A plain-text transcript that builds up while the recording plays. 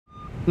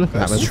Look at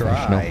that. First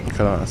try. Look at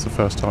that, that's the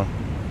first time.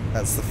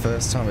 That's the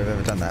first time we've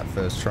ever done that.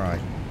 First try.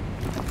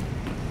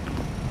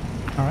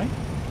 All right.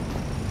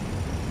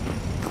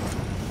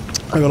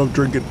 Hang on, I'm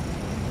drinking.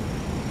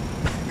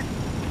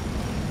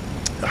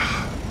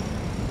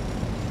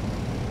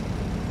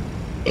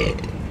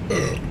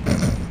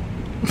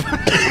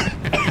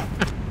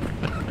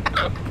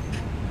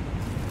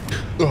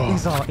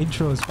 These are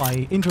intros by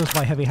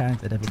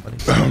HeavyHanded,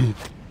 everybody.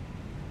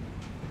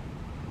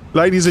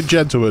 Ladies and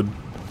gentlemen,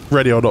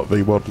 ready or not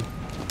V1.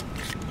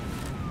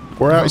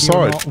 We're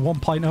outside.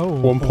 1.0.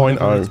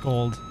 1.0. It's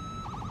called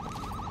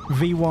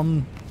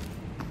V1.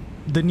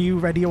 The new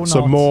Ready or Not.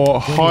 Some more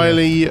radio.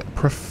 highly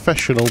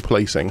professional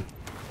policing.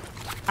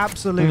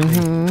 Absolutely.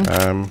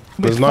 There's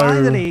We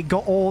finally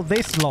got all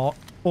this lot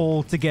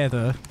all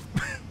together.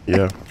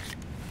 Yeah.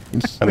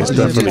 And it's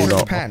definitely more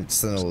not.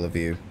 pants than all of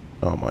you.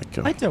 Oh my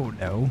god. I don't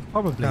know.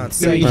 Probably. No,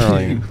 it's Yeah, you No,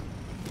 do.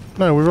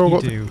 No, we've all You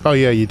got. do. Oh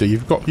yeah, you do. You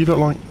look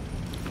like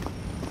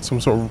some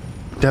sort of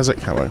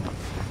desert camo.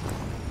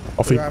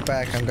 Off Be he, right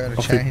back. I'm going to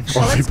off he- change. off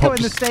Well, he let's go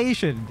in the pops.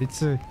 station.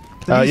 It's a new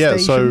Yeah, station.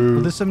 so-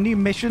 There's some new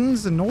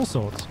missions and all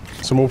sorts.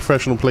 Some more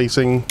professional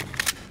policing.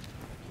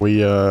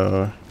 We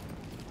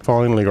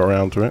finally got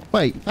around to it.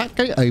 Wait, that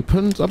gate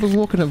opens? I've been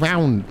walking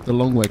around the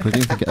long way because I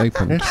didn't think it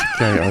opened. Yes,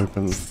 the gate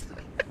opens.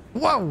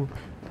 Whoa!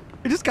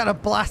 It just kind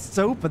of blasts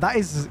open. That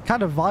is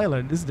kind of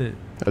violent, isn't it?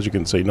 As you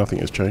can see, nothing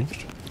has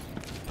changed.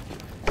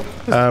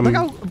 Look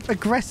how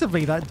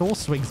aggressively that door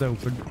swings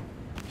open.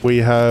 We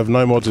have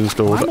no mods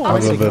installed I'm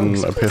other already than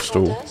going. a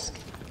pistol.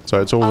 So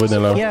it's all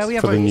vanilla Yeah, we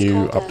have for the a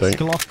new update,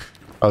 Glock.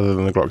 other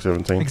than the Glock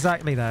 17.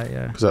 Exactly that,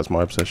 yeah. Because that's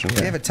my obsession.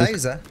 You have a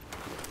taser?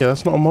 Yeah,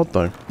 that's not a mod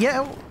though.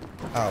 Yeah,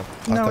 Oh,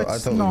 No, I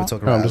it's thought we were not.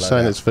 talking No, about I'm just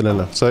saying it's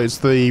vanilla. So it's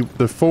the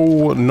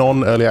full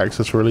non-early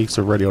access release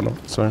of Ready or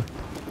Not. So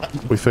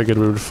we figured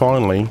we would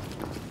finally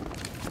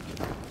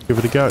give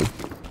it a go.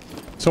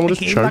 Someone a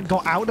just game that choked.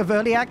 got out of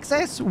early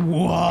access?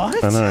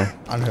 What? I know.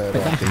 unheard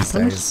of these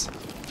days.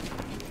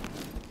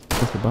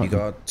 Press the You button.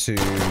 got to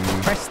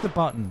Press the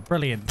button.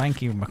 Brilliant.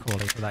 Thank you,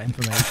 Macaulay, for that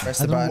information.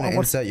 press I the don't know button,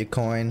 what- insert your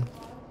coin.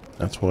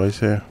 That's why he's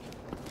here.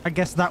 I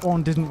guess that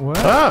one didn't work.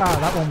 Ah!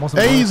 That one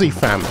wasn't Easy,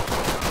 working. fam.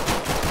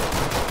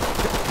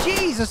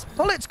 Jesus,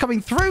 bullets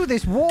coming through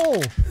this wall.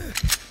 This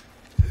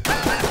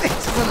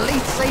is the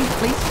least safe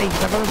police station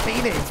I've ever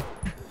been in.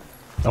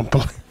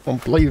 I'm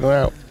bleeding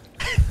out.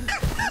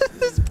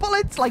 There's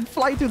bullets like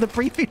flying through the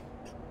briefing.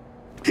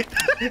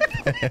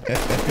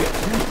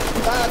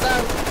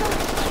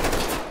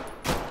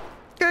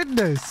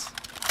 Goodness.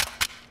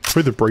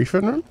 Through the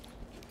briefing room?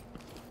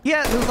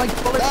 Yeah, there's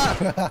like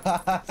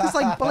bullets. There's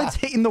like bullets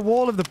hitting the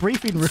wall of the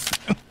briefing room.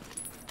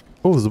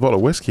 Oh, there's a bottle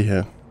of whiskey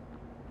here.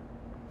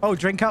 Oh,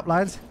 drink up,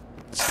 lads.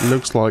 It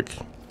looks like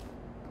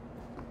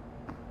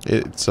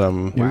it's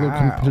You Wow.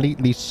 got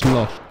completely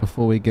sloshed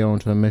before we go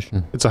onto a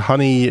mission. it's a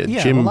honey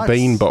Yeah, Jim well,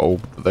 Bean that's-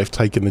 bottle, but they've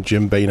taken the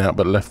Jim Bean out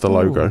but left the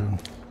logo. Ooh.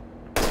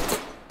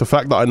 The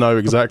fact that I know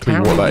exactly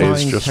what that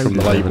is just from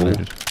the label,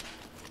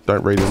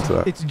 don't read into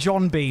that. It's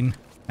John Bean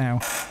now.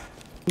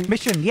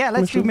 Mission. Yeah,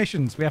 let's do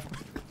Mission? missions.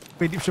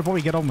 We should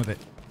probably get on with it.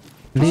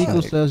 Legal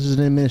Okay. Services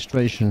and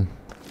Administration.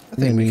 I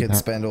think we need could that.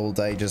 spend all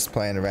day just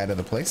playing around at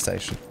the police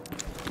station.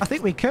 I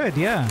think we could,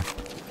 yeah. Right,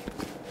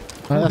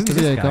 that's the who's this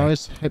video, guy?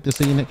 guys. Hope to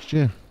see you next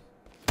year.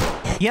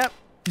 Yep.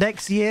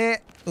 Next year,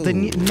 the Ooh.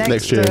 next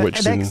Next year, which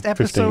is in next 15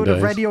 episode of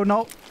days. Ready or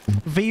Not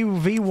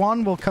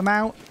V1 will come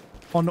out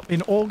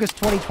in August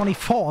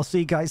 2024. I'll see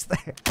you guys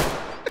there.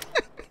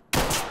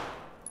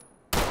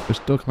 We'll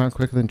still come out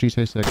quicker than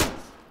GTA 6.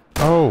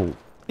 Oh,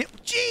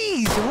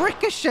 Jeez,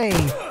 Ricochet!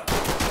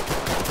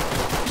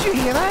 Did you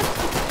hear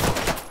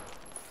that?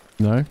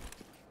 No?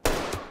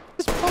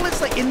 There's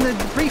bullets like in the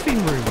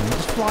briefing room,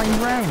 just flying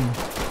around.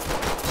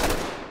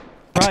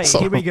 Right,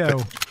 here we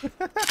go.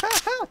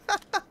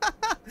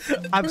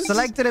 I've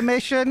selected a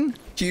mission.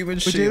 Human We're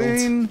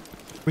shield.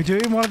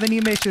 doing one of the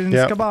new missions.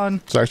 yeah. Come on.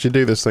 Let's actually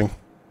do this thing.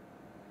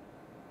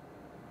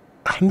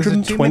 There's a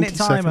 120 2-minute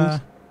timer.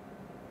 seconds.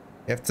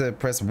 You have to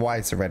press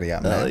Y to ready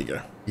up Oh, now. there you go.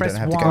 You Press don't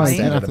have to Y. go I stand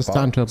don't in have a to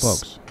stand to a box.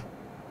 box.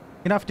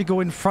 You're gonna have to go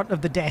in front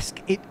of the desk.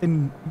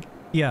 And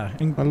yeah,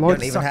 and I You like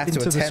don't even sucked have to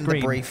into the attend the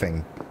screen.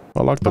 briefing.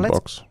 I like the Well,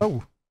 let's- box.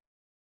 Oh,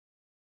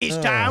 it's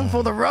time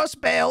for the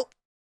Rust Belt.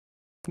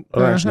 I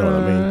don't actually know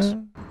what that means.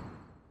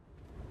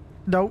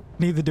 No,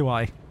 neither do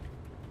I.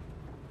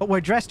 But we're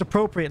dressed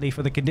appropriately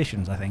for the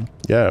conditions, I think.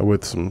 Yeah,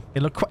 with some.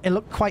 It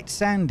looked quite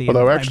sandy.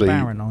 Although and quite actually,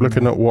 barren on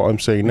looking at what I'm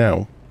seeing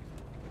now.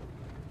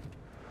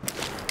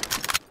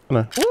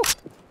 No. Ooh,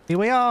 here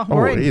we are. Oh,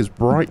 We're it in. is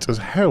bright as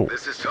hell.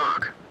 This is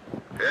talk.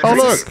 Oh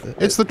look,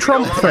 it's the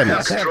Trump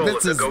fence.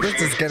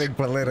 This is getting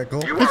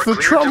political. You It's are the cleared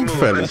Trump to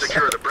move and fence.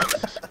 secure the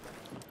premises.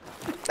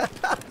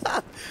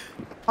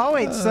 Oh,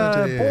 it's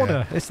Oh, dear.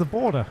 border. It's the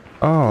border.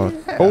 Oh,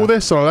 all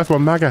this, I left my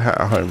MAGA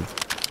hat at home.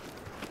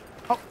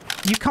 Oh,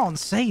 you can't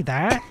say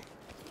that.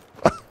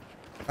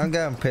 I'm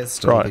going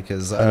pistol Right,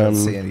 because I don't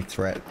see any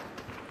threat.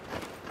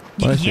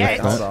 Where's your Yes.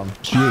 threat? Hold on.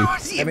 It's you.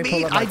 What do you Let me pull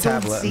mean? up my I don't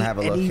tablet and see have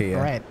a look any here.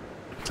 threat.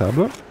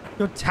 Tablet?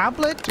 Your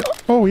tablet?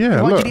 Oh yeah, Why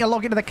do you look. need to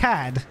log into the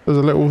CAD? There's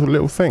a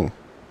little thing.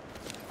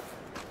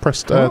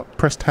 Press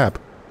tab.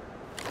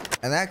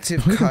 An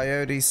active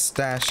coyote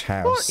stash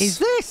house. What is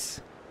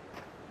this?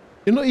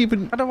 You're not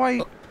even... How do I...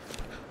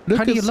 Look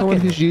How do at you look someone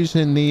at who's it?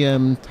 using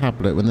the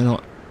tablet when they're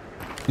not...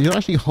 You're not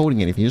actually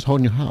holding anything, you're just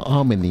holding your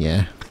arm in the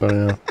air. Oh,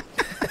 yeah.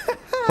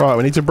 Right,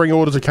 we need to bring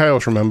order to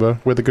chaos, remember?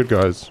 We're the good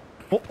guys.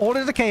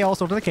 Order the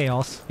chaos, order the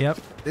chaos. Yep.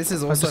 This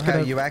is also just how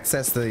gonna- you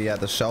access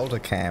the shoulder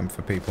cam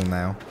for people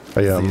now.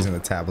 Hey, using the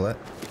tablet.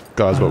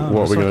 Guys, what are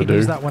we going to do?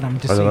 Use that when I'm I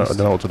don't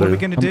know what to do. What are we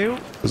going to do?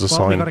 There's a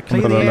Well, we sign. gotta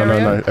clear No, the no, no,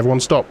 area. no. Everyone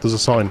stop. There's a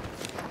sign.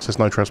 It says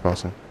no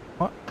trespassing.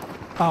 What?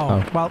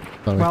 Oh, well,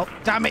 sorry. well,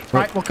 damn it.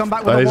 Right, we'll come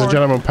back with a Ladies and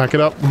warrant. gentlemen, pack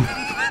it up.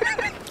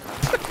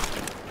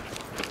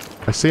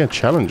 I see a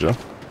challenger.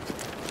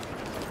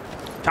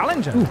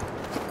 Challenger.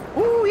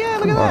 Ooh, yeah,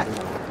 look at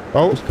that.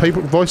 Oh,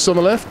 people, voice on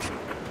the left.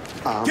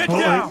 Get Oh,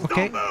 down!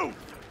 okay. Don't move!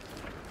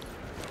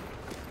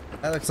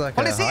 That looks like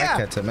Well, a it's here.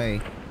 hiker to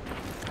me.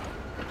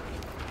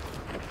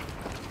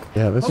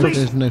 Yeah, this Look, is.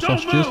 there's no Don't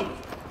sausages. move!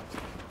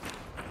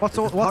 What's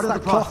Part of that the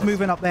cloth process.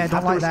 moving up there? You Don't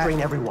have like to that.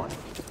 restrain everyone.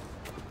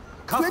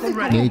 Cuffed and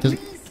Yeah, ready. he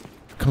doesn't...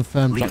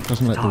 Confirm Jack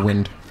doesn't like the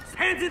wind.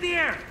 Hands in the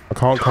air! I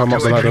can't climb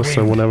up the ladder,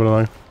 so we'll never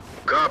know.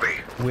 Copy.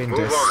 Windows.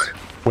 Move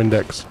on.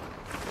 Windex.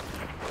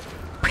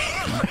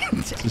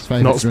 It's his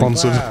favourite Not drink.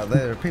 sponsored. Wow,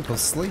 there are people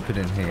sleeping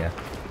in here.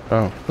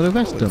 Oh, Well,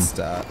 arrest Good them.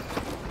 start.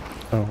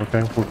 oh,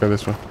 okay. We'll go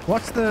this way.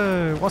 What's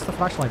the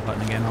flashlight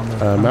button again on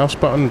the... Mouse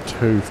button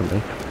 2 for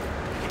me.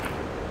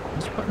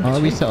 I'll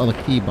reset all the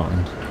key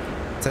buttons.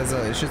 It says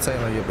it should say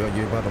on your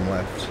bottom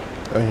left.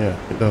 Oh yeah,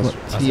 it does. What,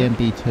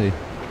 TMB2.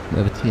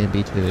 Whatever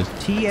TMB2 is.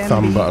 TMB2.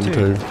 Thumb button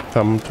 2.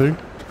 Thumb 2.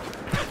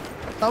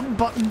 Thumb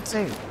button 2.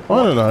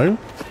 I don't know.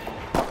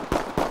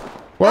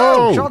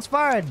 Oh, Whoa! shots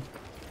fired.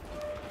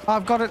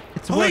 I've got it.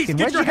 It's Police, working.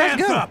 get Where'd your you guys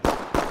hands go? up!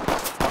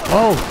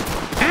 Oh!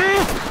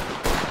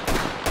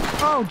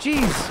 Oh,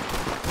 jeez.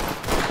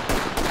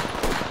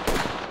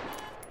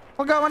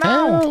 What's going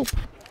on? Help!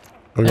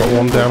 We got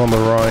one down on the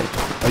right.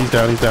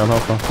 Oh, he's down,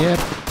 halfway. Yep.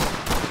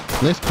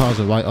 This car's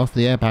a right off,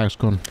 the airbag's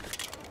gone.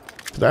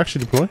 Did it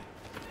actually deploy?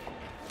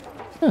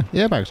 Yeah, the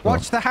airbag's gone.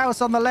 Watch the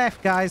house on the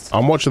left, guys.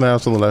 I'm watching the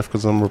house on the left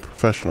because I'm a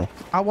professional.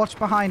 I'll watch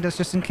behind us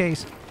just in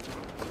case.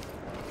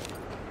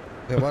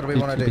 Yeah, what do we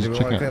want to do? Just Do we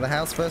check want to it. clear the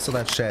house first or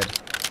that shed?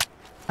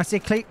 I say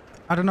clear.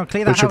 I don't know.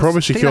 Clear the We house. should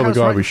probably Clear secure the house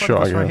guy right we in front shot,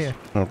 of I us, right guess.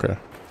 here. Okay,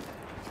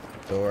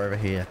 Door over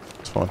here.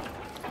 it's fine.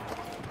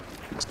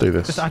 Let's do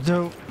this. Just I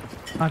don't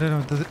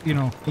know. Does it, you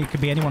know, it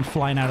could be anyone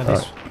flying out of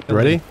this. Alright,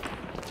 ready?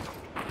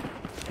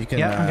 You can.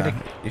 Yeah, I'm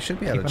gonna you should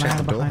be able to keep an check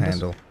eye the door behind us.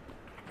 handle.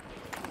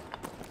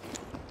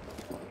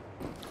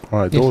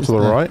 Alright, Yes, door it's to the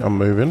there. right. I'm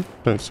moving.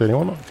 Don't see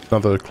anyone.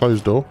 Another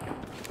closed door.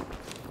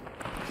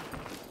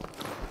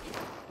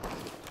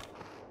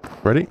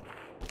 Ready?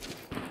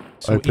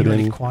 So Open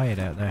eerily in. quiet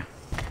out there.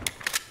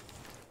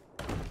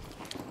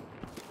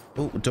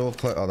 Oh, door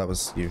closed. Oh, that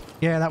was you.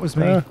 Yeah, that was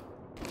me.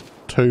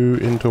 2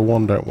 into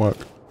 1 don't work.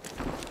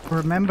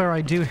 Remember,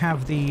 I do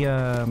have the.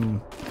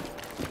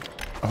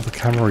 Oh, the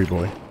camera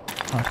boy.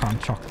 I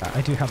can't chock that.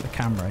 I do have the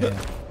camera.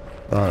 Yeah.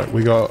 Alright,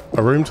 we got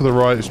a room to the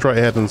right, straight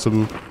ahead, and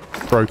some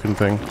broken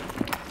thing.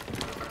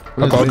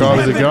 I've got a guy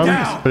with a Weapon gun.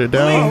 down. Put it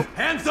down. Police,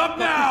 hands up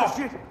now!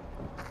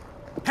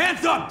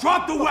 Hands up!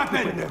 Drop the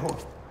weapon!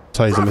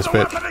 Tasing this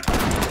Drop bitch. the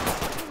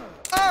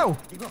weapon! Oh!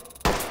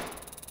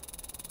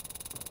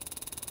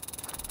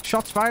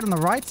 Shots fired on the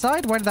right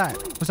side. Where did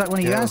that? Was that one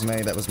of you Yeah, that guys? was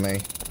me. That was me.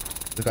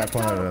 The guy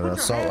pointed an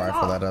assault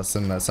rifle at us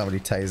and somebody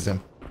tased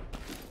him.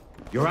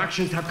 Your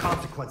actions have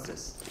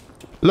consequences.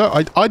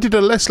 Look, I did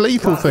a less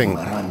lethal thing.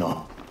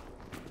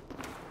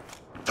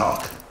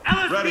 Talk.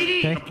 LSPD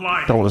Okay.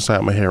 applied. Don't want to say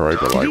I'm a hero,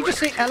 but Did you like, just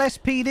say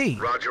LSPD?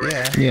 Roger.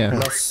 Yeah. Yeah.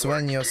 Los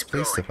Sueños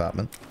Police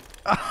Department.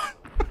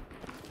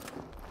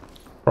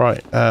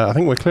 right. I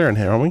think we're clearing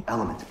here, aren't we?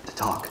 Element to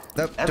talk.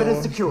 Nope, Evidence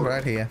door secured.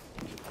 right here.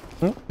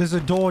 There's a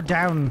door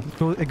down.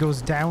 It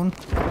goes down.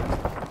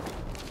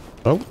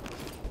 Oh,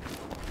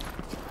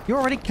 You're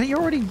already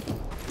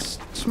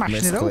smashing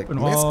it Misclick, open.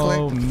 misclick.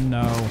 Oh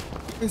no!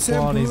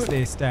 What is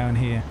this down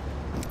here?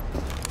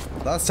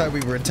 Last time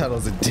we were in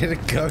tunnels, it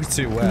didn't go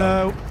too well.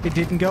 No, it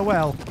didn't go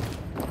well.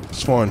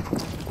 it's fine.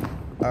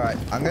 Alright,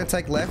 I'm gonna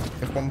take left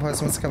if one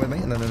person wants to come with me,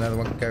 and then another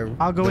one can go.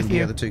 I'll go then with the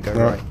you. other two go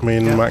Right, right. me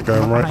and Yeah, Matt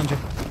going I'm right. behind you.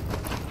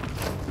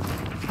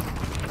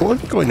 What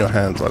have you got in your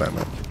hands right now,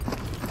 man?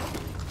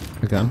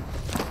 A gun.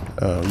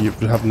 You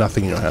have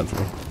nothing in your hand for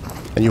me.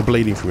 And you're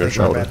bleeding from your We're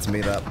shoulder. about to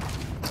meet up.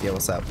 Yeah,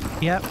 what's up?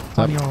 Yep,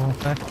 on your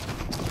left.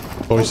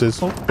 Voices.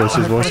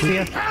 Voices, voices.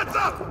 Here. Hands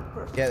up!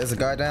 Yeah, there's a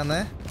guy down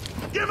there.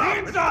 Give up!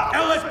 Hands up!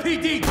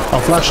 LSPD!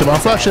 I'll flash him, I'll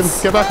flash him.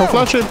 Get back, I'll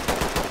flash him.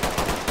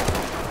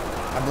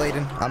 I'm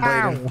bleeding. I'm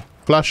bleeding. Ow!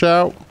 Flash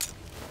out.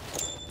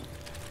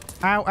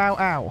 Ow! Ow!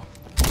 Ow!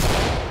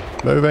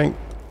 Moving.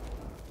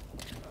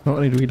 Oh,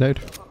 I need to reload.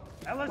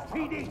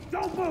 LSPD,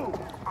 don't move!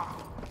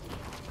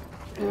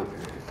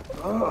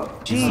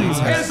 Jeez!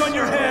 Hands on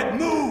your head,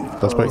 move!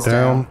 Suspect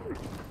down.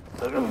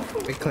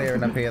 Bit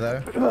clearing up here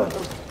though.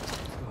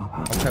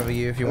 I'll cover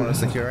you if you want to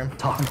secure him.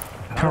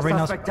 Covering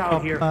us Suspect down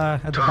up here.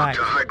 at the Talk back.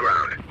 to high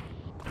ground.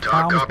 I Talk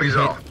almost copies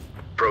been all. hit.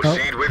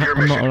 Proceed with your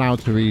I'm not mission. allowed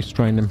to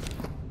restrain him.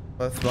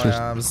 Both my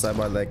arms and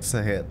my legs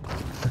are hit. I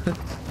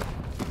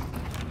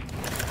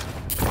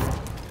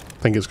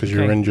think it's because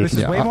you're injured. This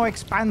is way more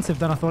expansive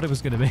than I thought it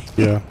was going to be.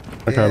 Yeah.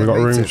 Okay, Yeah, we got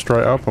me room too.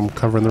 straight up. I'm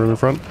covering the room in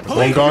front.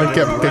 One guy,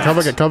 get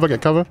cover, get cover, get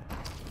cover.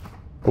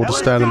 Or just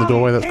stand in the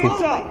doorway, that's cool.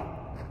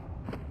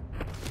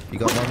 You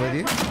got one with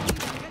you?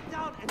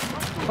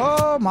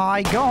 Oh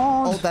my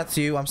god! Oh, that's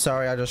you. I'm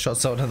sorry. I just shot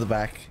someone in the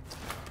back.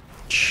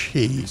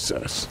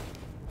 Jesus.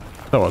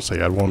 I don't want to say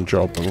you had one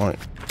job, but like...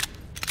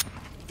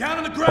 Down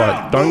on the Right,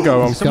 ground. don't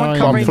go. I'm Someone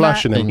covering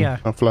flashing that- him. yeah.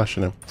 I'm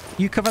flashing him.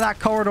 You cover that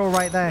corridor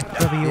right there,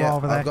 whoever you are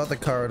over there. I've got the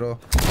corridor.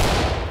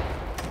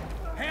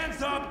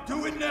 Hands up.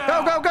 Do it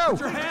now. Go, go, go. Put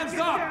your hands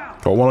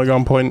up. Got one at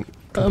gunpoint.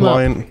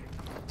 Compliant.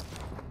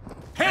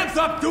 Hands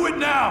up. Do it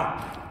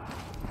now.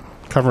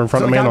 Cover in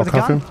front of me and I'll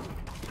cuff him.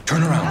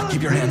 Turn around.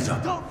 Keep your hands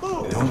up.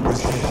 Don't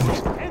resist.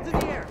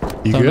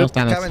 You Someone else good?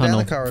 down the Coming down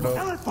the tunnel. corridor.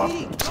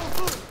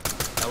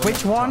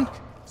 Which one?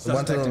 The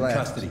one to the Suspect in left.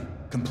 custody.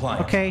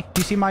 Compliant. Okay, do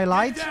you see my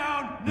light?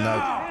 Down. No.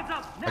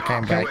 Now. I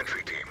came back.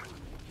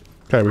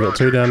 Okay, we got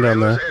two down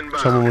there.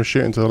 Someone was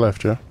shooting to the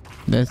left, yeah?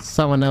 There's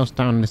someone else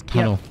down this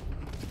tunnel.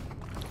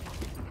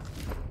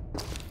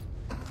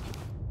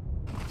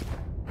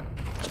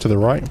 It's to the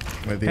right.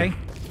 With you. Okay.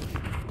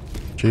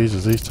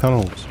 Jesus, these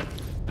tunnels.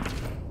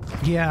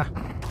 Yeah.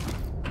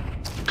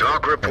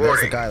 Talk There's the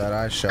reporting. guy that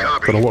I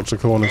shot. Gotta watch the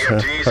corners here.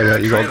 EMTs Oh yeah,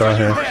 you got a guy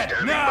here.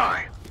 Standing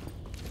by.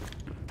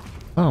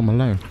 Oh, I'm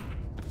alone.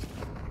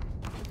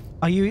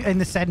 Are you in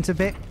the centre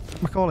bit,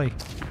 Macaulay?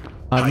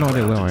 I have no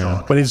idea where I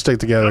am. We need to stick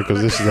together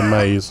because this is a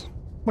maze.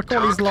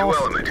 Macaulay's Talk to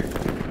lost. element.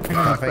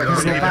 I think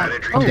it's Get back.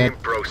 Entry Oh. team,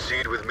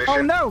 proceed with mission.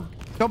 Oh no!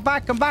 Go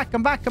back, come back,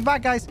 come back, come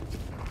back, guys.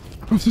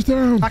 Sit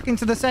down. Back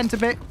into the centre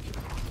bit.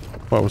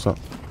 What was that?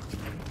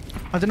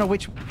 I don't know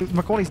which...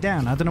 Macaulay's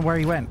down. I don't know where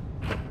he went.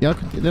 Yeah,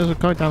 there was a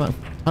guy down that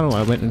tunnel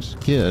I went and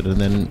secured, and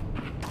then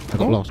I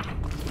got lost.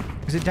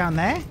 Is it down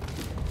there?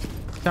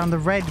 Down the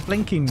red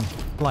blinking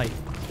light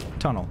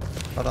tunnel.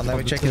 Hold on, let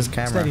me check his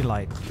camera. Steady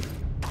light.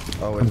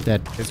 Oh, I'm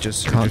dead. It's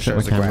just, Can't it check shows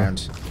my the camera.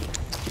 ground.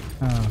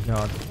 Oh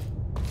god.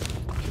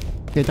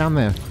 Get down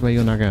there, where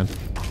you're now going.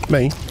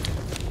 Me?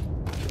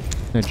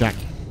 No, Jack.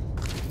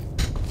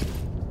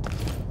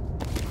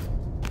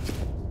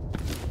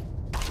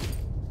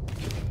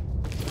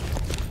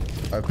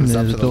 Opens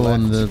up There's to a the door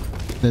left. on the.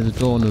 There's a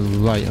door on the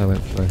right I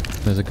went through.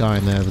 There's a guy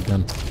in there with a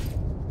gun.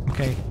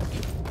 Okay.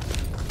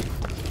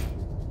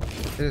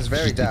 It is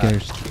very Just a dark.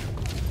 ghost.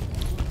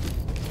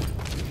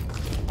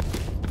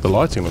 The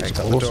lighting looks Takes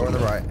up the door on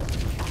awesome. the right.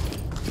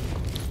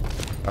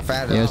 I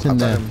found it. Yeah, it's in I've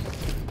got there. him.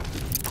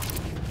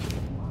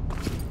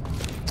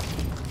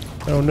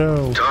 Oh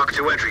no. Talk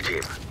to entry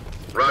team.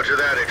 Roger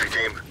that, entry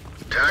team.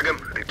 Tag him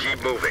and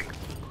keep moving.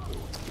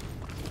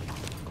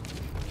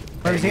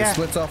 Where is he It at?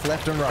 splits off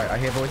left and right. I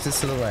hear voices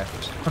to the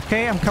left.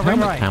 Okay, I'm covering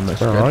Helmet right.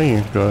 camera's Where good. are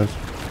you guys?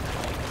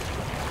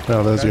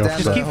 Oh, there's Go the down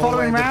officer. Just keep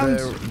hallway following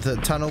to round. The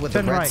tunnel with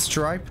Turn the red right.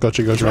 stripe.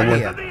 Gotcha, gotcha. Right I'm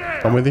here.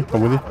 with, I'm with you.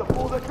 I'm with you.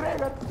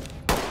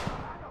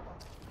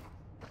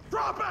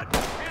 Drop it.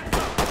 Hands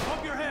up.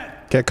 Above your head.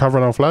 Get cover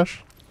and I'll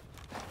flash.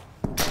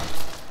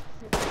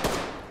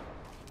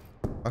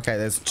 Okay,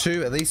 there's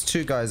at least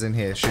two guys in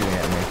here shooting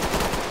at me.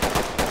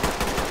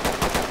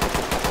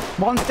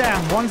 One's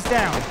down, one's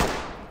down.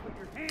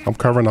 I'm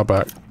covering our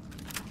back.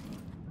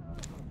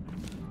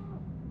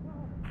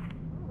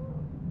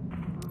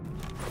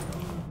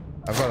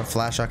 I've got a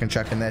flash I can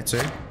chuck in there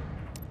too.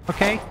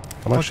 Okay.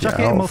 I'm We'll actually chuck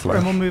it out and of we'll,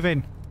 and flash. we'll move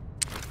in.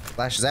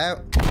 Flash is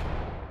out.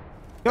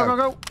 Go, go,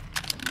 go.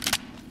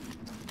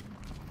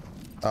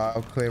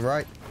 I'll clear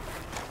right.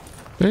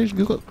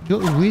 You've got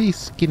really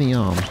skinny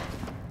arms.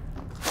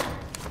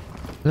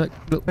 Look,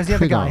 Where's the other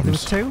pig guy? arms. There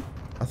was two?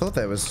 I thought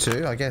there was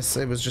two. I guess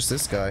it was just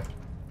this guy.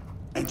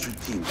 Entry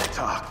team,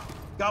 talk.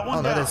 Got Oh one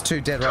no, down. there's two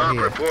dead right Talk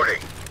here.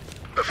 reporting.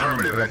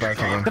 Affirmative, Got entry both of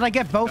them. team. Did I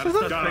get both of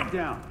them? Suspect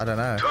down. I don't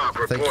know. Talk I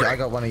think reporting. I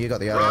got one and you got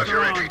the other.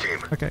 Roger, entry team.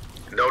 Okay.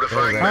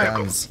 Notifying Their medical.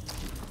 guns.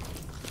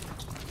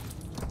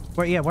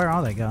 Where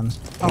are they guns?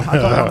 Oh, I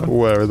got one of them.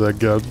 Where are they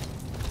guns?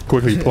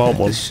 Quickly plant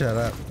one. Shut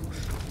up.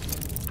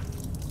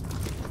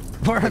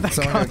 Where are they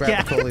Someone go guns? grab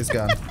Yeah. Paulie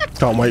gun.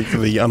 Can't wait for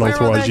the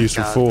unauthorized they? use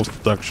of force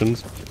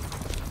deductions.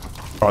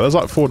 Alright, there's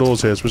like 4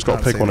 doors here, so we've just got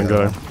to Can't pick see one and the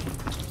go.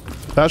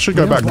 other That should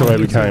go back to where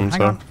we came, Hang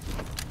so.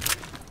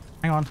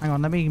 on. Hang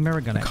on. Let me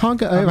mirror gun it. Can't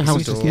get over how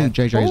Obviously, skinny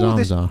JJ's Oh, arms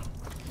this- are.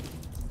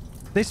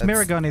 This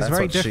mirror gun is That's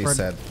very what she different.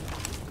 said.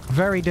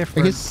 Very Like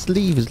different. his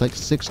sleeve is like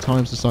 6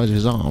 times the size of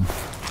his arm.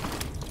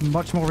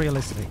 Much more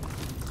realistic.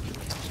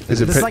 Is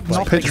it There's like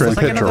nothing. picture in There's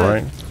like picture, another-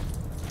 right?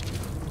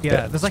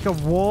 Yeah, there's like a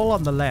wall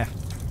on the left.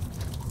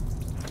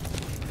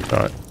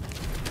 Alright.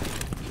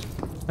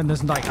 And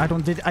there's like,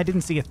 I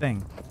didn't see a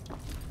thing.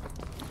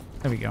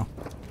 There we go.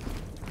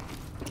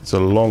 It's a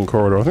long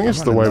corridor. I think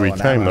it's the way running we low on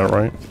came, though, ammo.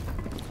 right?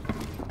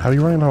 How are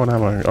you running low on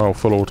ammo? Oh,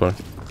 full auto.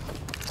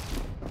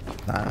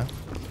 Nah.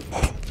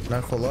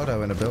 No full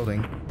auto in a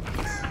building.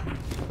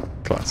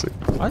 Classic.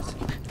 What?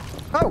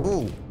 Oh!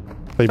 Ooh.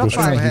 People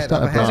Shot fired. straight He's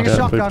got a blast. yeah,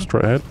 Shotgun. people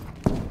straight ahead.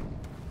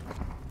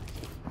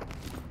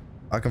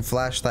 I can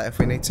flash that if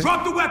we need to.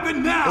 Drop the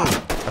weapon now.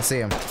 I see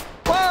him.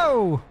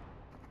 Whoa!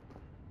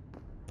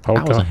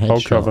 That was a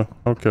Hold headshot. cover.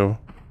 Hold cover.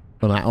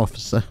 For that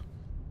officer.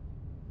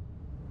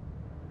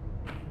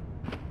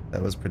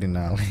 That was pretty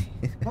gnarly.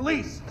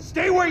 Police,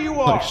 stay where you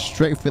are! Like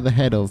straight through the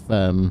head of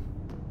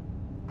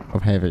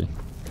Heavy.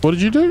 What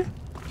did you do?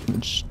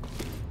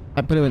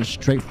 That bullet went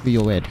straight through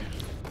your head.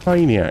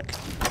 Maniac.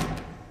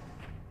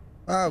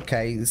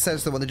 Okay, it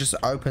says the one that just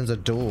opens a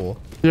door.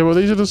 Yeah, well,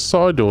 these are the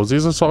side doors.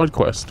 These are side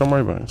quests. Don't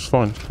worry about it. It's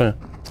fine. It's clear.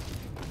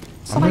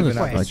 I'm moving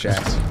quest. up this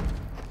Jack.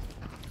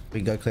 We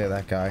can go clear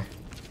that guy.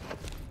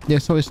 Yeah,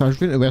 sorry, so I was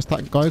going to arrest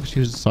that guy because he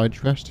was a side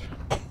quest.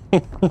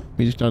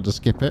 We just had to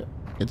skip it,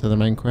 get to the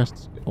main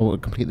quest, or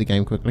complete the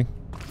game quickly.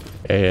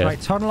 Yeah. Right,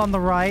 tunnel on the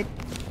right,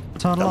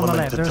 tunnel on the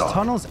left. There's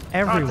tunnels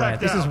everywhere.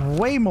 This is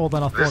way more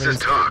than I thought This it is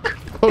was. talk.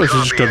 Oh, this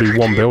is just going to be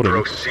one building.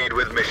 Proceed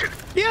with mission.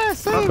 Yeah,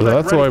 same. Well,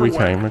 that's the way we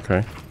came.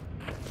 Okay.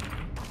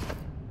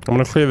 I'm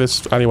going to clear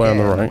this alleyway on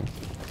the right.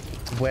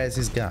 Where's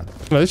his gun?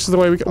 No, this is the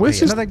way we.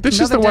 This is Another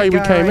the way dead we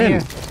guy came right in. here.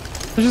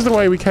 This is the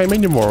way we came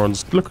in, you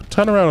morons. Look,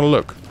 turn around and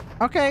look.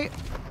 Okay.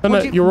 No, no,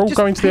 Well, you're all just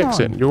going to the hang on.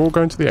 exit. You're all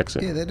going to the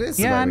exit. Yeah, that is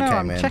the Yeah, way I we know. came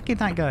I'm in. checking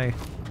that guy.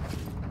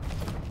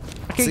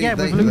 Okay, See, yeah,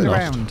 they we've looped lost.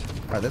 around.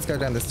 Right, let's go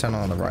down this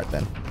tunnel on the right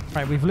then.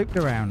 Right, we've looped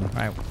around.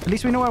 Right. At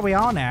least we know where we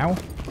are now.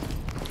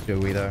 Do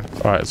we though?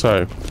 All right,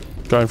 so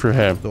going through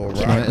here. Door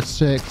Tonight right. at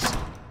 6.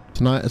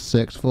 Tonight at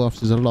 6, 4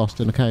 officers are lost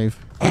in a cave.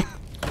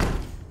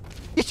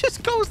 It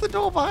just closed the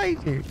door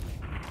behind you.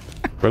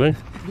 Really?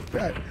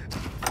 Right.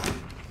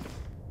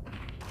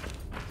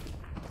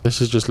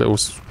 This is just little,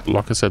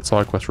 like I said,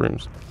 side quest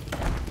rooms.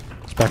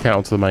 Let's back out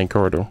onto the main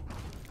corridor.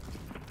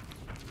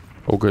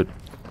 All good.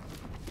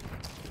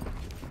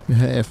 You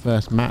hit it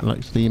first. Matt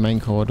likes the main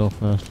corridor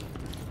first.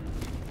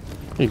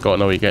 You gotta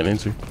know what you're getting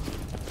into.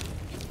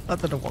 I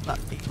don't know what that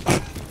means.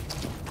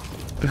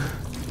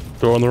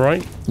 Door on the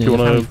right. Yeah, Do you you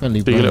want can to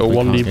friendly do your little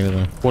burn, but we 1D, can't go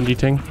there. 1D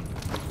ting?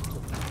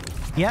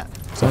 Yeah.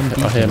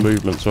 I hear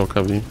movement, so I'll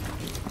cover you.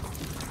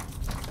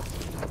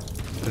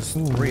 There's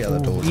 3 other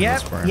doors in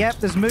Yep, this room. yep,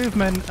 there's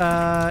movement.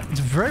 It's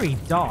very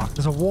dark.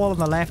 There's a wall on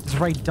the left. It's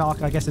very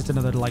dark. I guess it's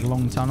another, like,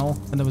 long tunnel.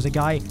 And there was a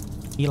guy,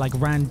 he, like,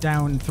 ran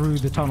down through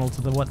the tunnel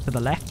to the left a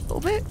little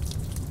bit.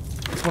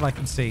 That's what I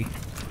can see.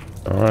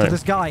 All So right.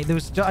 this guy,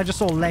 I just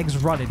saw legs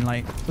running,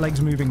 like,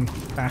 legs moving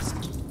fast,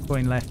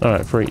 going left. All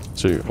right, 3,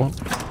 2, 1.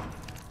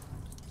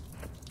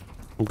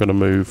 I'm gonna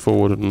move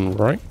forward and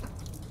right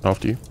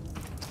after you.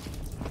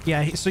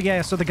 Yeah, so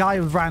the guy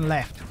ran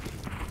left.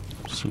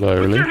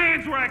 Slowly.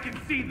 hands where I can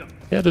see them!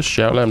 Yeah, just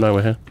shout. Let them know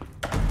we're here.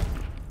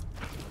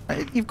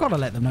 You've got to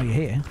let them know you're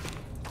here.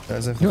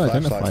 There's a You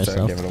identify flashlight,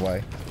 don't yourself. give it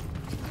away.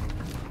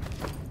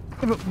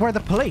 Yeah, but we're the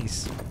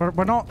police.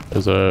 We're not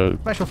There's a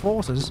special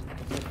forces.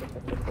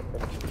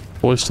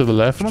 voice to the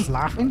left. Someone's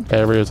laughing.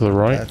 Area to the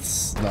right.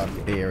 That's not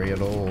eerie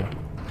at all.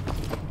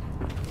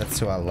 That's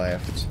to our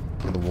left.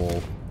 To the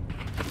wall.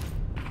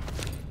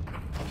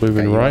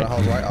 Moving Okay, you right. wanna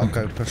hold right? I'll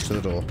go push to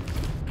the door.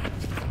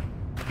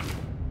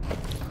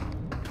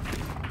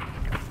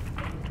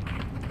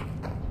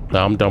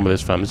 No, I'm done with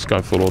this, fam. This is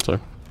going full auto.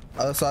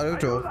 Other side of the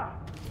door.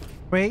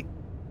 Wait.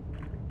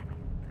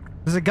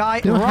 There's a guy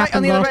You know what right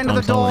on happened the other last end of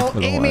the time someone door,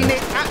 flew aiming away?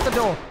 it at the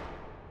door.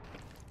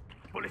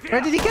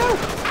 Where did he go?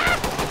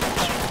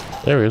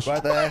 There he is.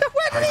 Right there.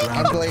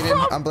 I'm bleeding.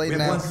 I'm bleeding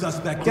One out.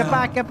 suspect Get down.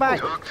 back, get back.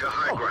 Talk to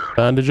high ground.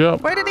 Bandage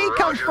up. Where did he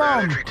come Roger that,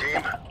 from? entry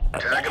team.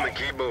 Tag him and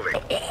keep moving.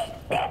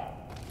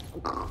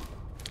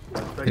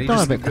 Can you Die a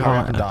just bit go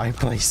out and quiet. die,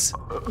 please?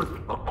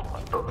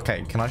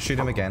 Okay, can I shoot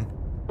him again?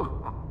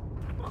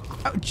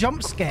 Oh,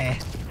 jump scare.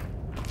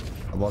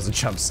 It was a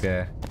jump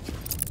scare.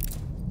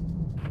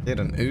 He had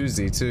an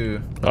Uzi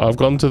too. I've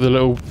gone to the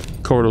little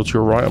corridor to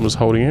your right. I'm just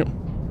holding it.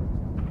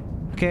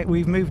 Okay,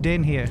 we've moved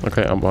in here.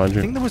 Okay, I'm behind I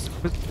you. think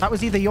that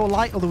was either your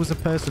light or there was a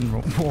person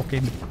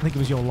walking. I think it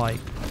was your light.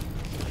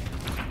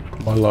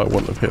 My light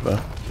wouldn't have hit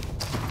there.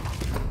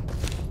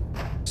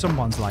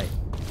 Someone's light.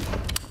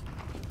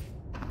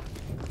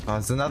 Oh,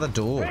 there's another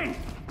door.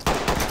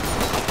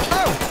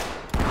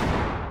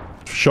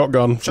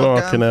 Shotgun. Shotgun.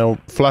 Fucking hell.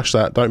 Flash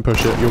that. Don't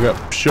push it. You'll get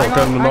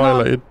shotgun hang on.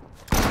 annihilated.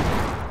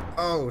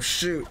 Oh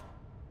shoot!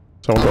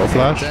 Someone got a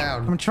flash.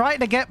 Down. I'm trying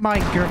to get my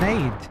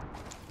grenade.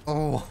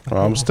 Oh. Oh,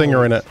 I'm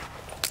stinger in it.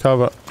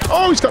 Cover.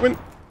 Oh, he's coming.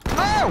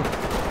 Oh!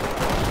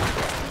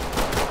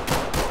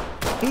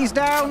 He's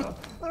down.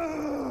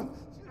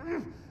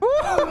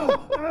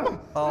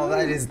 Oh,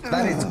 that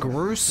is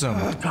gruesome.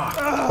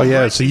 Oh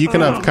yeah, so you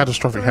can have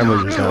catastrophic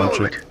hemorrhages now, Hold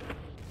actually. it.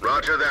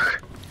 Roger that.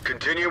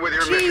 Continue with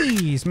your mission.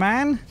 Jeez,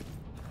 man.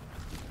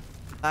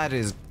 That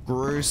is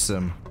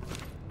gruesome.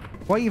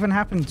 What even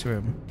happened to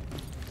him?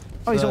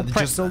 Oh, he's all Just-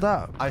 pretzeled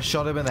up. I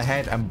shot him in the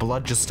head and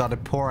blood just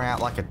started pouring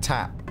out like a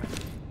tap.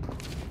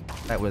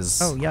 That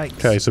was. Oh, yikes.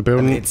 Okay, so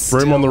building And it's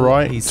room on the still-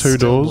 right, he's 2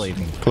 still doors,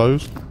 bleeding.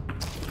 closed.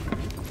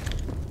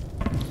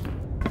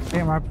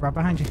 Yeah, right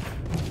behind you.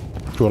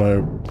 Do you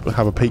want to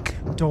have a peek?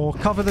 Door.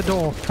 Cover the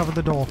door. Cover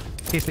the door.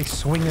 In case they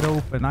swing it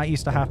open. That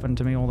used to happen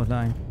to me all the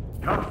time.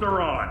 Cuffs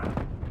are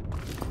on.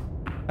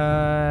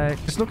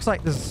 Just looks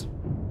like there's...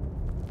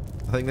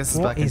 I think this is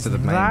What back is into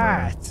the main room.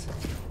 that?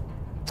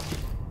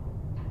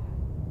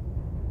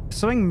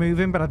 something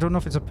moving, but I don't know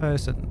if it's a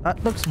person.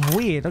 That looks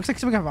weird. Looks like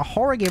something out of a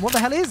horror game. What the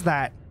hell is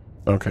that?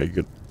 Okay,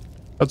 good.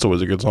 That's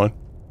always a good sign.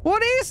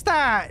 What is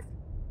that?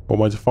 What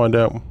am I to find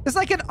out? There's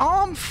like an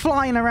arm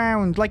flying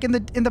around, like in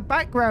the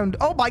background.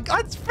 Oh my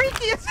god, it's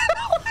freaky as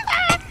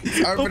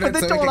hell. Open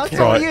the door, I'll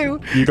tell you.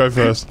 You go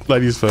first.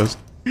 Ladies first.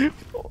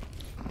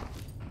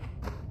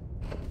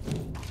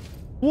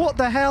 What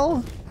the hell?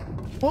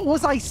 What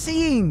was I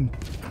seeing?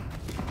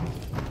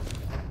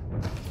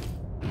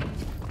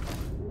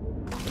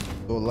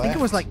 I think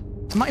it was like,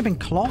 it might have been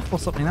cloth or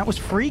something. That was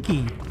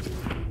freaky.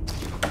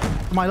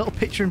 My little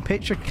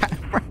picture-in-picture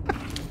camera.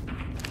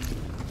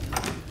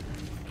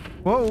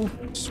 Whoa,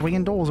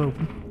 swinging doors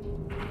open.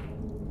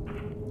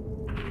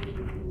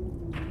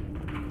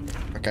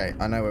 Okay,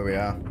 I know where we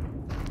are.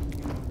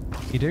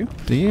 You do?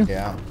 Do you?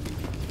 Yeah.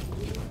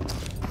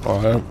 Oh,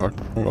 I haven't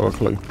got a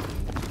clue.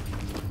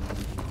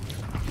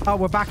 Oh,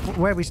 we're back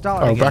where we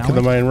started. Oh, again, back in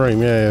the main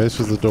room. Yeah, this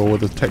was the door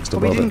with the text but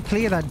above we didn't it.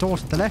 clear that door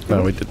to the left.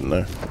 No, we didn't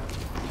know.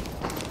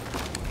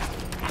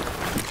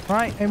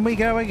 Right, and we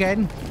go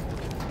again.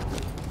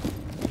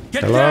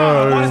 Get Hello?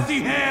 down! I want to see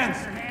hands!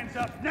 Hands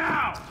up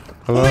now!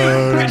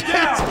 Hello? Get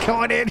down! Come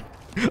on in.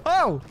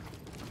 Oh,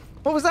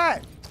 what was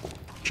that?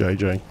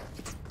 JJ.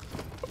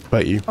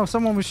 Bet you. Oh,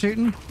 someone was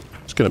shooting.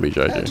 It's going to be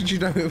How JJ. did you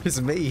know it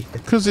was me?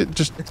 Because it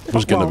just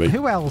was going Well, to be.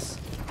 who else?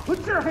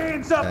 Put your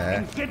hands up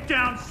and get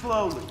down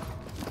slowly.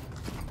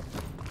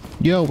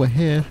 Yo, we're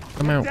here.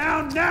 Come out.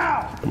 Down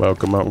now!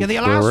 Welcome out. You're the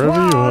last wherever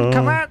you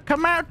one. are.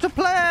 Come out to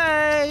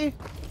play.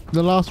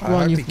 The last I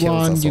one hope he you've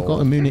kills won, us you've all.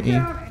 got immunity.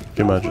 Down and Can you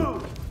don't imagine?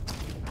 move.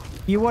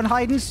 You won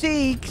hide and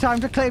seek. Time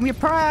to claim your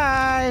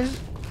prize,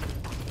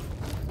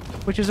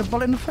 which is a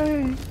bullet in the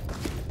face.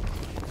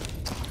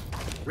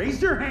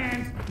 Raise your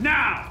hands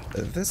now!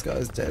 If this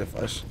guy's dead, if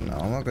I no,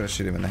 I'm not going to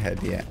shoot him in the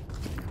head yet.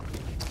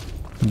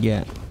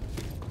 Yeah.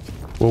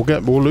 We'll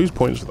lose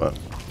points for that.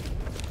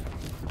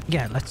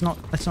 Yeah, let's not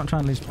try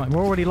and lose points.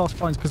 We're already lost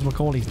points because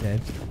Macaulay's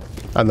dead.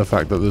 And the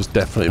fact that there's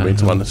definitely been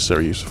some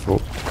unnecessary use of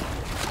force.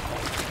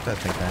 I don't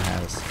think that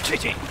has. I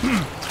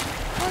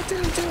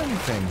didn't do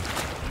anything.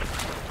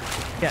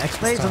 Yeah,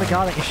 explain to the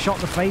guy that you shot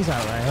the face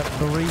out there. That's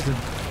the reason.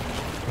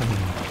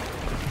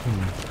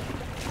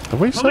 Have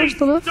we Police, searched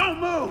the left? don't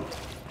move!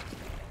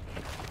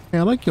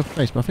 Yeah, I like your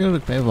face, but I think I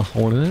look better with a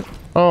hole in it.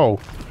 Oh.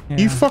 Yeah.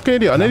 You fucking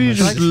idiot. I nearly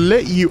just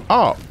lit you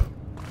up.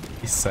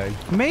 He's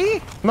safe.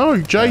 Me? No,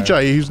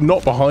 JJ, who's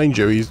not behind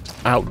you, he's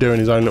out doing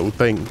his own little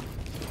thing.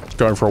 He's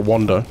going for a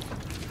wander.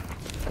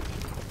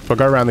 If I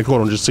go around the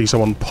corner and just see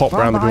someone pop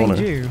Well, around the behind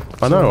corner. you,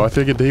 I know, I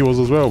figured he was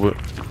as well, but...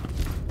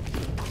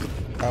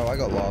 Oh, I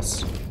got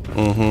lost.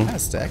 Mm-hmm.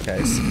 That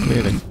staircase.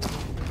 Clearly.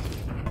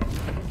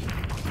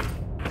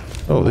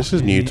 Oh, this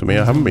is new to me.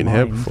 I haven't been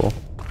here before.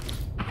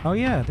 Oh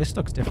yeah, this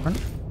looks different.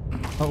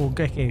 Oh,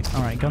 okay.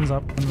 All right, guns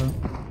up. Guns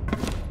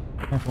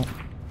up. Careful.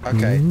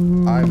 Okay,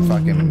 I'm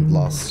fucking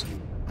lost.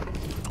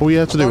 All you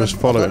have to do is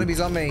follow him. He's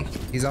on me.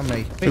 He's on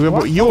me. Yeah,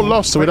 but you're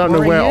lost, so we don't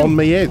know where on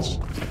me is.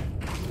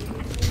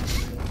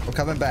 We're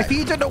coming back. If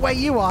you don't know where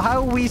you are,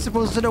 how are we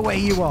supposed to know where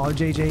you are,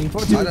 JJ?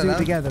 Put two I and don't two know.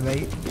 together,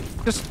 mate.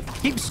 Just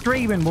keep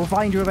screaming. We'll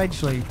find you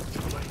eventually.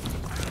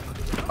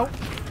 Oh,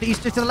 he's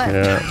just to the left.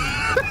 Yeah.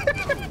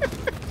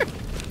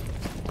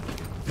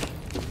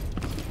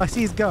 I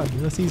see his gun.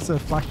 I see his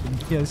flashing.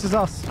 Yeah, this is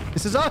us.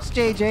 This is us,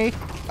 JJ.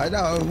 I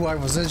know, I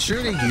wasn't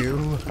shooting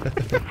you.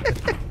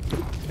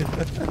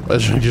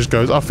 As he just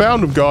goes, I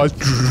found him, guys.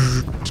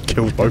 Just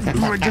kills both of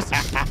them.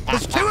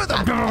 There's two of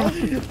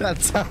them.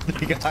 That's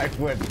something I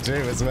would do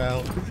as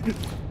well.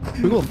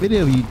 We got a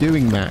video of you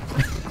doing that.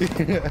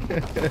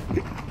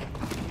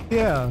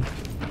 Yeah.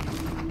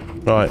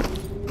 Right.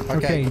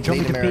 Okay, do you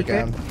want me to peek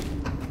it?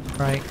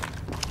 Right.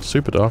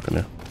 Super dark in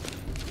here.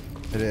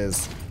 It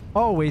is.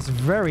 Oh, it's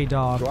very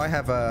dark. Do I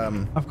have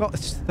I've got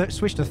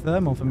switched to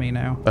thermal for me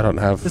now. I don't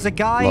have There's a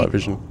guy. light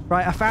vision.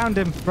 Right, I found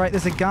him. Right,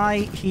 there's a guy.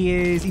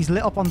 He's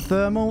lit up on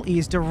thermal. He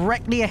is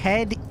directly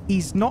ahead.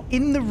 He's not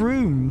in the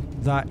room.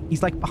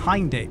 He's like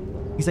behind it.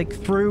 He's like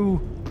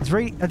through. It's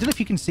very. I don't know if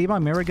you can see my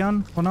mirror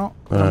gun or not.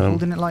 I'm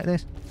holding it like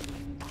this.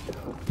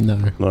 No.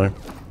 No.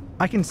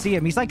 I can see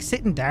him. He's like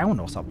sitting down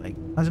or something.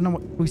 I don't know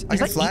what. He's can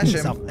like flash eating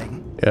him.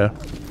 something. Yeah.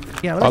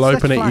 Yeah, I'll let's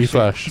open it, you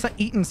flash. He's like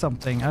eating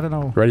something. I don't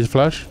know. Ready to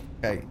flash?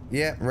 Okay,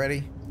 yeah,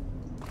 ready.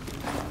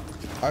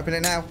 Open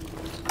it now.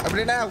 Open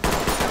it now.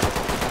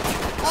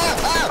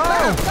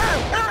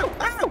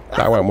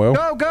 That went well.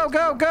 Go, go,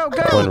 go, go, go.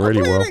 That went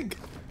really well.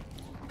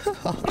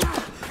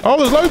 Oh,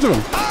 there's loads of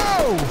them.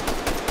 Oh!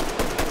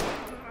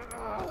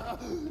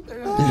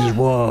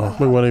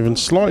 We weren't even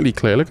slightly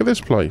clear. Look at this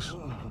place.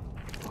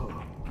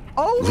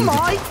 Oh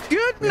my We have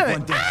goodness!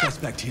 one dead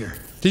suspect here.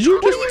 Did you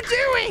What just... are you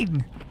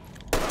doing?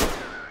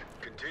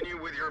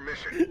 Continue with your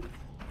mission.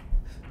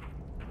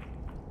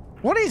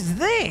 What is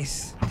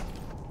this?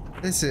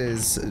 This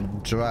is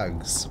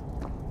drugs.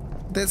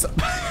 There's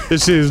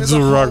This is there's a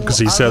drugs,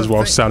 he whole says other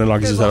while thing- sounding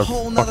like he's there's had a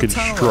whole nother fucking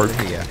tunnel stroke.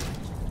 over here.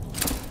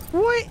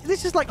 What?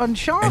 This is like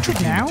Uncharted Entry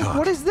team to now. talk.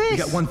 What is We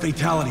got this? one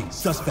fatality.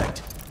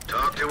 Suspect.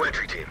 Talk to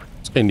entry team.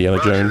 It's Indiana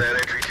Roger Jones. that,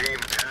 entry team.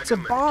 Tag It's a 'em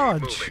and keep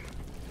barge. moving.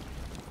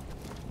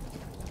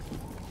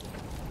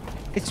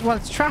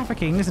 It's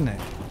trafficking, isn't it?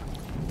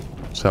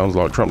 Sounds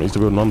like Trump needs to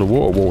build an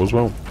underwater wall as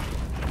well.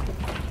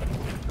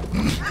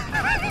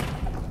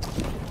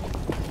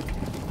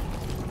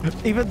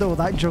 Even though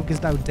that joke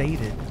is now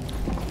dated.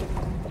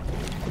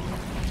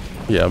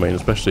 Yeah, I mean,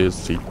 especially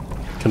as he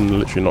can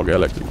literally not get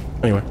elected.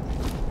 Anyway,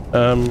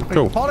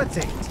 cool.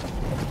 Politics.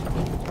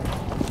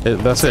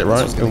 That's it,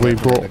 right? Have we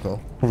brought?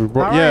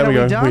 Right, yeah, we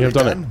go. done? We have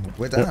done it.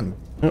 We're done.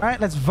 All right,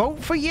 let's vote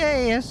for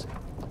yes.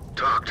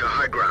 Talk to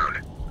high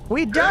ground.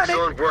 We done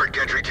Excellent work,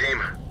 entry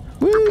team.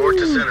 Report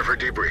to center for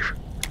debrief.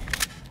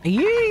 it.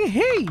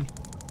 Yee-hee.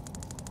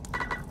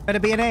 Better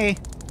be an A.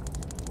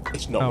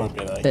 It's not Oh. going to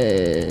be an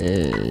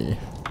Hey. A.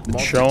 The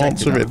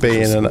chance of it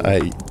being an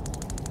A.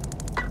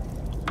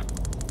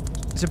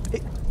 It's a B.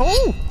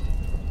 Oh!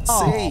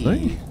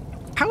 C.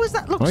 How does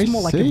that look I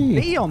more like a see.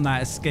 B on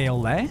that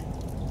scale there?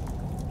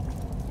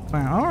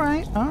 Well, all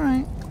right, all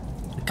right.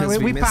 Because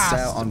we missed passed.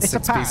 out on It's a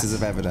 6 pass. pieces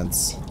of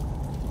evidence.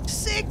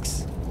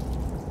 6.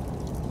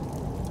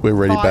 We're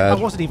really I bad.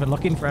 wasn't even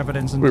looking for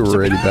evidence. We were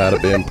really bad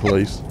at being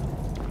police.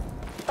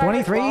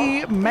 23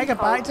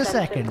 megabytes a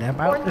second,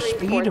 about the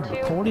speed of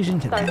recorders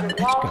internet. Let's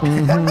go.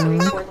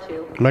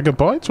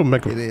 Megabytes or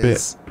It megabit?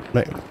 is.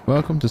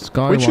 Welcome to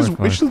Sky Which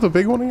Wi-Fi. is the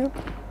big one again?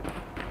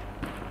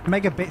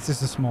 Megabits is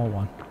the small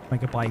one.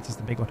 Megabyte is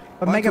the big one.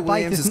 But Michael megabyte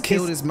Williams is has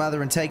killed his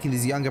mother and taken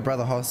his younger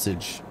brother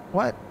hostage.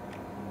 what?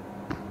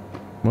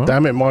 What?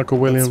 Damn it, Michael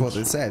Williams. That's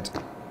what it said.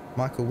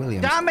 Michael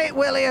Williams. Damn it,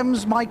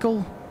 Williams,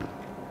 Michael.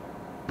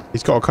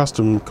 He's got a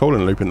custom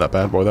calling loop in that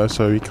bad boy though,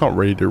 so he can't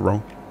really do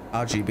wrong.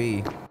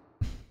 RGB.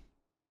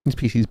 This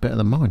PC's better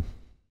than mine.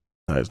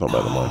 No, it's not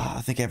better than mine.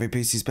 I think every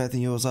PC's better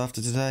than yours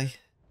after today.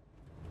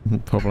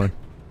 Probably.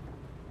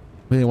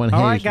 We're the one All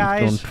here right, who's done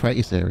guys.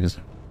 pretty serious.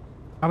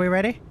 Are we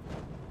ready?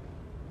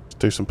 Let's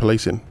do some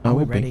policing. I Are we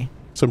will be. ready?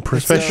 Some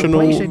professional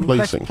Policing.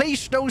 Let's policing.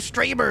 police those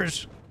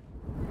streamers.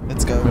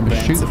 Let's go Remember,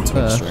 ban shoot some Twitch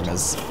first.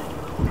 streamers.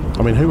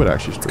 I mean, who would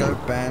actually Let's stream?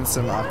 go ban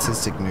some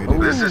artistic nudity.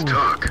 This is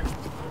talk.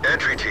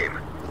 Entry team.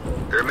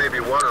 There may be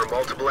one or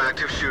multiple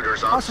active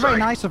shooters on That's very site.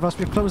 nice of us.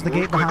 We've closed the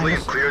Move gate behind quickly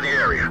and us. clear the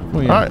area. Oh,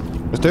 yeah. Alright,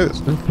 let's do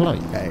this. Let's play.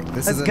 Okay,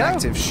 this Let's is an go.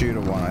 active shooter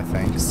one, I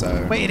think,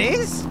 so... Wait, it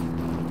is?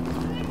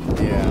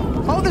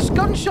 Yeah. Oh, there's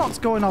gunshots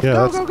going off. Yeah,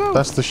 Go, that's, go, go.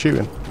 that's the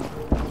shooting.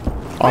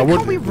 Why I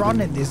can't we would. run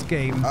in this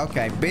game?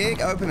 Okay,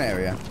 big open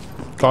area.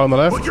 Guy on the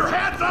left. Put your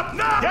hands up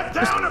now! Get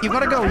down and You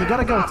gotta go, you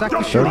gotta go. It's active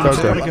Go, shooting. go, You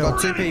go. gotta I've go.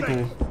 got 2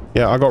 people.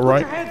 Yeah, I got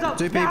right. Hands up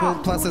 2 people,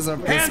 plus there's a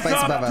Hands space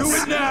up! above Do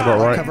us. it now! I got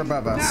right. Cover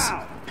above us.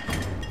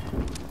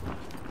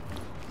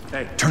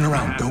 Hey, turn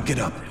around. Don't get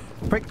up.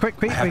 Quick, quick,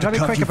 quick. I We have to gotta be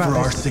cuff quick you for about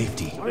our this.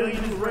 safety. You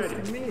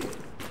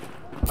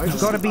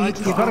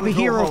gotta be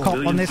hero cop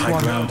on this High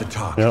one. ground to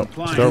talk. Yep,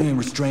 let's Staying go.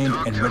 restrained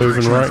and ready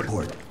Moving for right.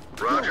 transport.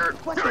 Roger.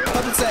 Trail.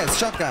 Puppet says,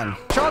 shotgun.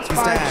 Shots He's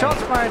fired, down.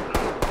 shots fired.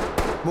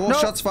 More No,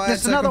 shots fired,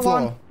 there's second another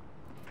floor. one.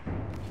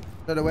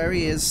 Don't know where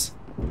he is.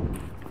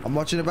 I'm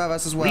watching above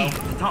us as well.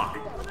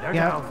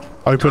 Yeah,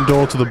 Open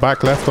door to the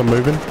back left, I'm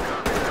moving.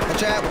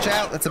 Watch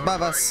out, that's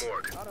above us.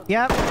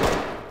 yeah.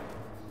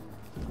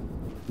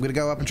 I'm gonna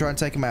go up and try and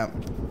take him out.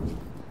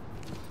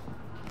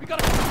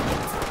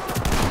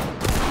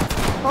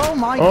 Oh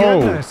my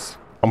Oh. goodness.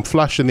 I'm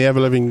flashing the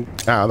ever-living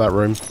out of that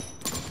room.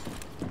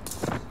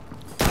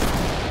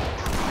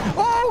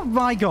 Oh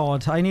my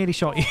god, I nearly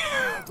shot you. Is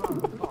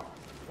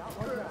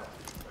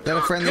that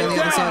a friendly on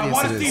the other side?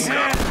 Yes, it is.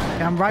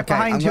 I'm right Okay,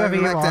 behind I'm you, whoever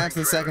moving you back are. down to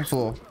the second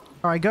floor.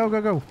 Alright, go,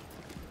 go, go.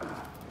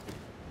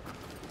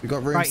 We've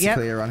got rooms Right, to yep.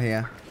 clear on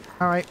here.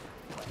 Alright.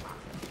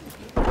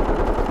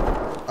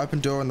 Open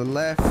door on the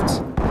left.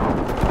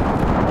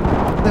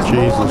 There's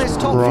more on Jesus this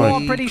top floor, Christ.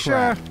 I'm pretty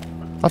sure.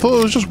 I thought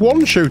there was just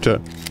one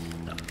shooter.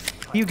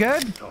 You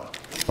good?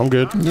 I'm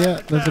good. Yeah,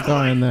 there's a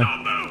guy in there.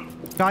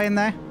 Guy in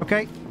there?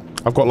 Okay.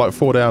 I've got like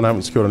 4 down, I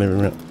haven't secured any of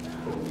them yet.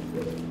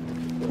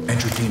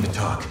 Entry team to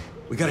talk.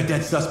 We got a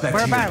dead suspect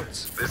here.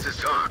 Whereabouts? This is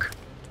talk.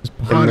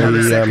 In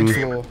the, Second um,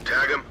 floor.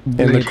 Tag him. in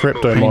the Big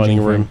crypto painting mining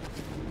thing. room.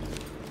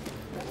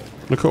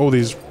 Look at all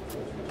these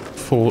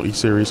 40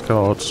 series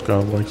cards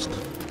going waste.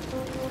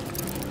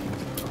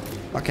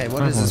 Okay,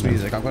 what is this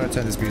music? I'm gonna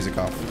turn this music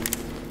off.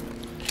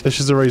 This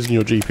is the reason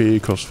your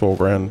GPU costs 4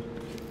 grand.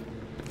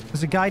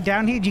 There's a guy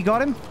down here. You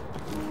got him?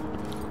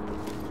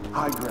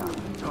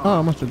 Oh,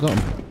 I must have got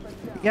him.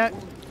 Yeah.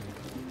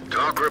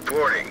 Talk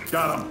reporting.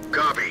 Got him.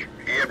 Copy.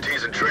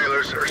 EMTs and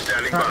trailers are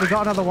standing Right, we by.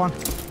 got another one.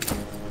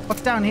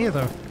 What's down here,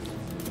 though?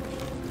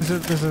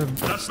 There's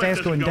a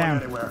stairs going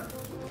down.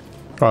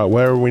 Right,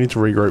 where we need to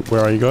regroup?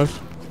 Where are you guys?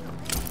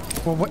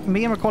 Well,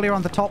 me and Macaulay are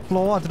on the top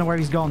floor. I don't know where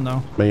he's gone,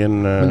 though. Me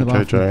and In the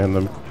bathroom. KJ on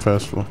the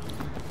first floor.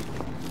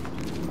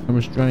 I'm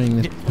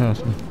restraining this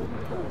person.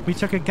 We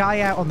took a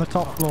guy out on the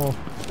top floor.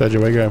 KJ,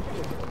 where you go?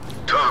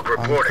 Talk I'm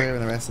reporting. clearing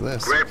the rest of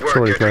this. Great work,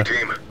 Sorry, entry Claire.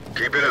 team.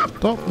 Keep it up.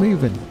 Stop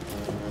moving.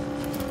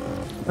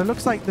 It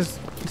looks like there's...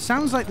 It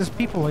sounds like there's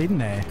people in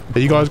there. Have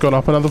you guys gone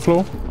up another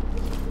floor?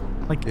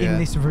 Like, Yeah. in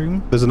this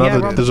room. There's Yeah,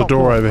 another. we're on the There's a top door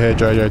floor. over here,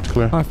 JJ, to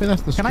clear. Oh, I think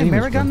that's the Can I streamer's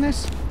mirror gun room.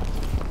 this?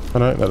 Oh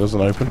no, that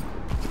doesn't open.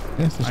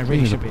 Yes, the I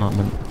really streamer's should be.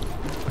 apartment.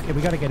 Okay,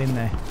 we gotta get in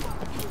there.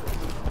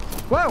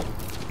 Whoa!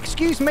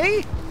 Excuse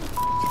me?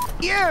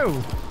 You!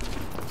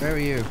 Where are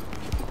you?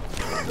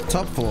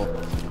 Top floor.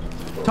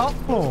 Top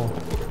floor.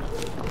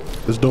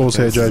 There's doors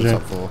here, This is the JJ.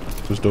 top floor.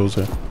 There's doors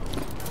here.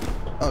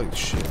 Oh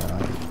shit.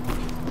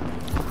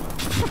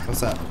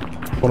 What's that?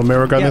 Want a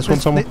mirror gun this one,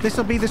 someone? This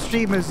will be the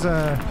streamers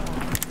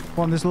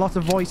one. There's lots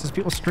of voices,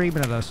 people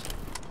screaming at us.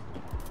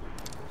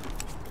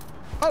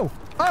 Oh!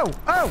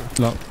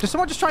 Lock. Did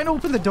someone just try and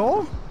open the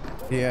door?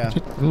 Yeah.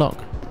 Lock.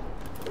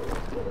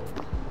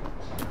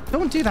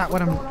 Don't do that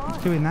when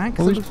I'm doing that.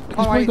 Well, he's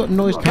probably got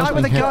noise Guy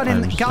with a gun in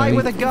headphones, guy so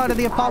with a gun in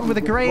the apartment with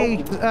a grey.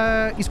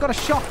 He's got a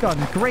shotgun,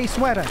 grey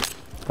sweater.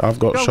 I've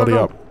got Go, shotty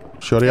go, up.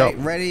 Shotty up.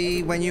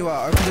 Ready when you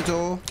are. Open the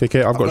door. Kick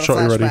it. I've got a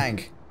shotty ready.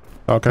 flashbang.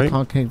 Okay.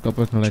 Can't kick, got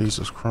both my legs.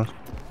 Jesus Christ.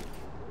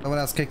 Someone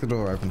else kick the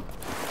door open.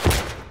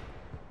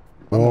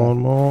 One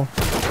more.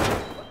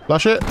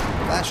 Flash it.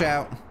 Flash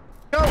out.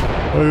 Go!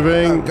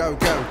 Moving. Go.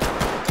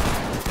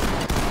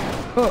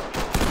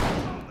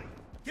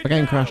 The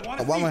game crashed.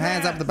 One with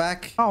hands up the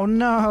back. Oh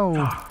no!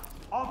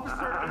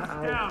 Officer, it's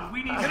down.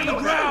 We need to the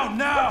ground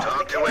now.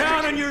 Talk to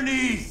Down entry on your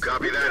knees.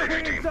 Copy that,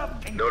 entry team.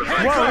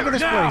 Notify Whoa! Look at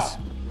this Now. place.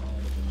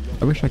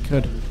 I wish I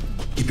could.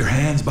 Keep your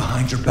hands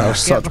behind your That back. was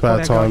such before bad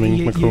that guy, timing,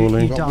 you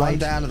Macaulay. Got one died.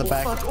 down to the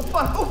back.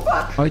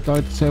 I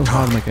died so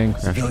hard my game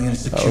crashed. Civilian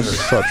is That secure. was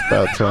such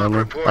bad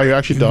timing. Oh, you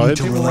actually died?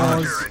 to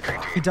relax.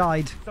 He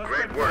died.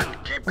 Great work.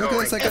 Keep Look at going.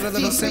 this. I got a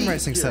little sim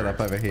racing setup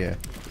over here.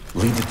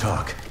 Lead the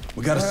talk.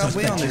 We got a Where are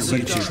we on suspect this here.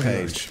 YouTube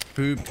page?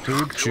 Boob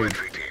tube.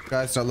 Entry team.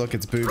 Guys, don't look.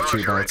 It's boob Roger,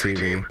 tube on entry TV.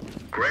 team.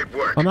 Great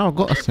work. Oh, now I've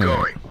got to Keep say it.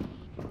 going.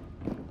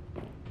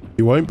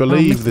 You won't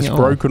believe this missing it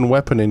all. broken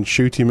weapon in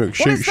Shooty What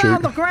McShoot is that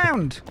on the Shoot.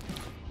 ground?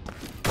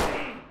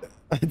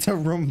 It's a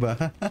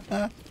Roomba.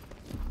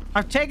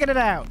 I've taken it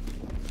out.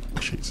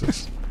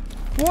 Jesus.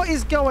 What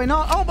is going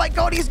on? Oh my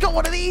god, he's got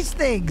one of these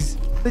things.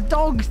 The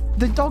dog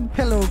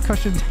pillow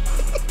cushion.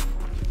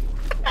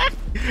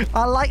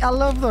 I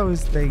love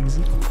those things.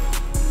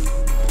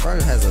 Bro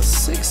has a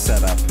sick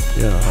setup.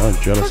 Yeah, I'm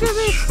jealous Look at as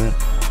this. shit.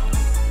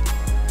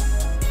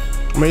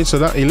 I mean, so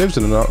that he lives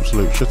in an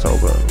absolute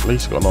shithole, but at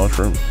least he's got a nice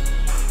room.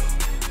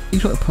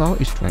 He's got the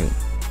priority straight.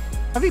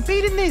 Have you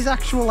been in his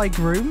actual like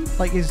room,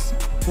 like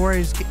where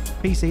his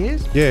PC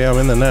is? Yeah, I'm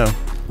in there now.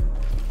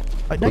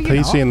 Like, The you're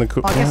PC not. in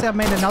the I guess I've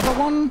made another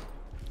one.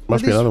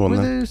 Must be another one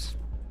then.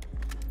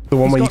 The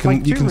one he's where you got,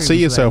 like, can two see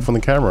rooms yourself then. on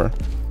the camera.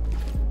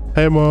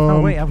 Hey mom.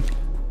 Oh wait,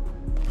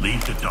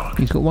 Lead the talk.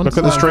 He's got one. Look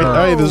at the stream.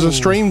 side. Hey, there's a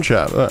stream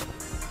chat. Look.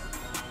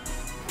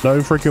 No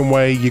freaking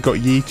way you got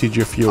yeeted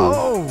your fuel.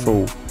 Oh.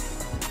 Fool.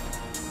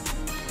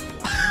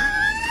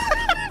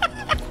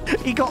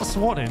 he got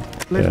swatted,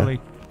 literally.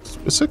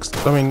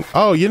 I mean,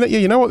 oh,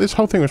 you know what? This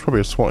whole thing was probably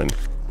a swatting.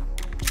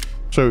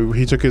 So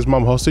he took his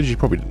mum hostage. He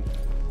probably didn't.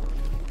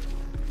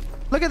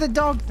 Look at the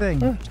dog thing.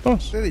 Yeah, it's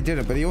nice. Clearly did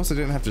it, but he also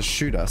didn't have to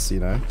shoot us, you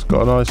know. It's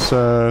got a nice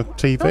Don't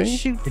TV,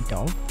 shoot the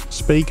dog.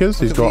 speakers.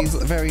 He's Look at got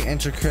these very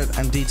intricate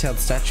and detailed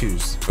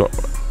statues.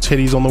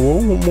 titties on the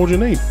wall. What more do you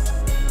need?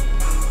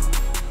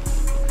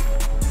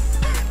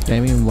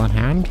 Gaming in one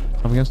hand,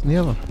 something else in the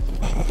other.